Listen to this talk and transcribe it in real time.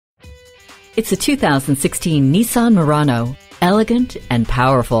It's a 2016 Nissan Murano. Elegant and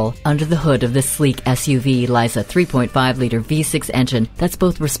powerful, under the hood of this sleek SUV lies a 3.5-liter V6 engine that's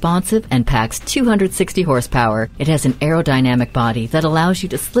both responsive and packs 260 horsepower. It has an aerodynamic body that allows you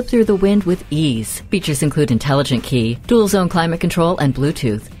to slip through the wind with ease. Features include intelligent key, dual-zone climate control, and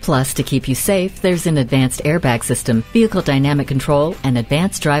Bluetooth. Plus, to keep you safe, there's an advanced airbag system, vehicle dynamic control, and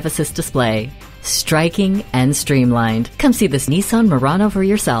advanced drive assist display. Striking and streamlined. Come see this Nissan Murano for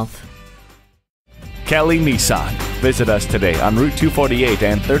yourself. Kelly Nissan. Visit us today on Route 248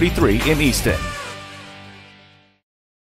 and 33 in Easton.